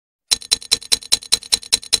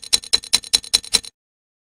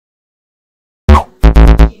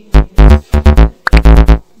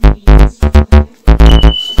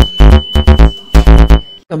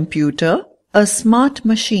computer a smart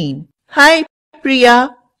machine? Hi,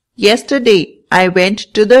 Priya. Yesterday, I went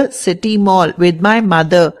to the city mall with my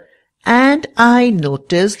mother and I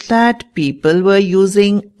noticed that people were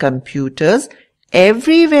using computers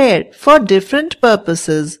everywhere for different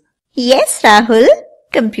purposes. Yes, Rahul.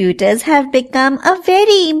 Computers have become a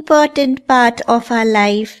very important part of our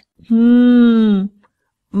life.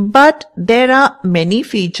 But there are many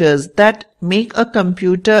features that make a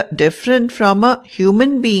computer different from a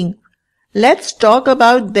human being. Let's talk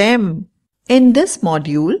about them. In this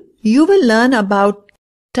module, you will learn about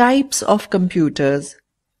types of computers.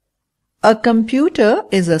 A computer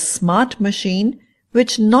is a smart machine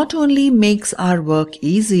which not only makes our work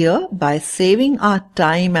easier by saving our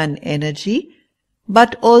time and energy,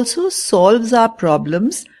 but also solves our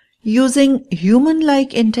problems using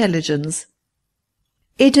human-like intelligence.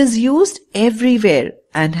 It is used everywhere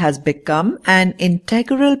and has become an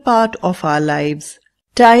integral part of our lives.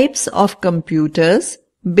 Types of computers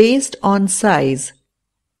based on size.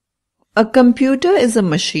 A computer is a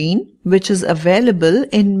machine which is available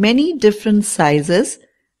in many different sizes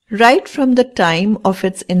right from the time of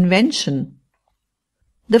its invention.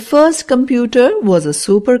 The first computer was a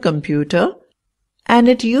supercomputer and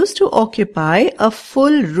it used to occupy a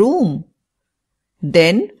full room.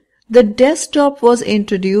 Then the desktop was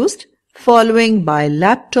introduced, following by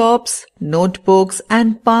laptops, notebooks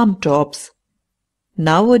and palm tops.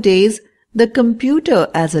 Nowadays, the computer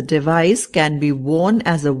as a device can be worn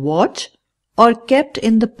as a watch or kept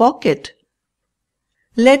in the pocket.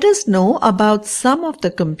 Let us know about some of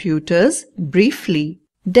the computers briefly.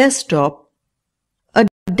 Desktop. A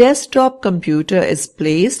desktop computer is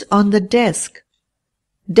placed on the desk.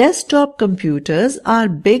 Desktop computers are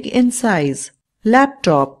big in size.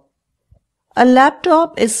 Laptop. A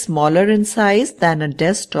laptop is smaller in size than a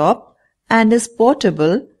desktop and is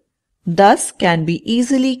portable, thus can be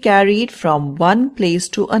easily carried from one place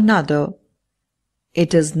to another.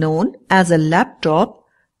 It is known as a laptop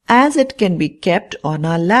as it can be kept on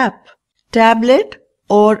our lap. Tablet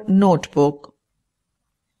or notebook.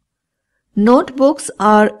 Notebooks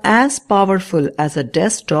are as powerful as a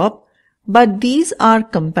desktop, but these are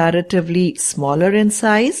comparatively smaller in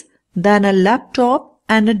size than a laptop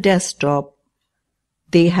and a desktop.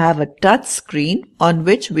 They have a touch screen on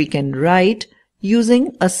which we can write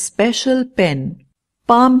using a special pen.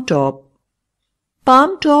 Palm top.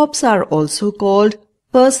 Palm tops are also called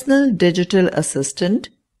Personal Digital Assistant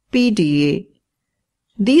 (PDA).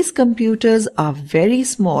 These computers are very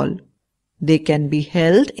small. They can be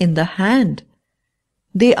held in the hand.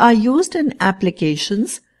 They are used in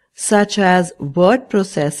applications such as word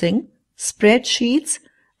processing, spreadsheets,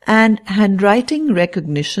 and handwriting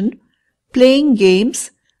recognition, playing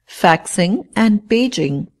games, faxing, and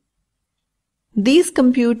paging. These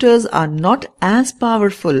computers are not as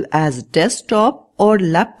powerful as desktop or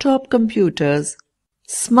laptop computers.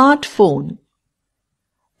 Smartphone.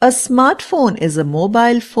 A smartphone is a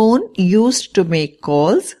mobile phone used to make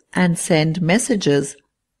calls and send messages.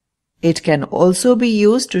 It can also be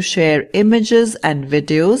used to share images and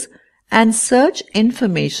videos and search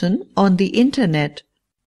information on the internet.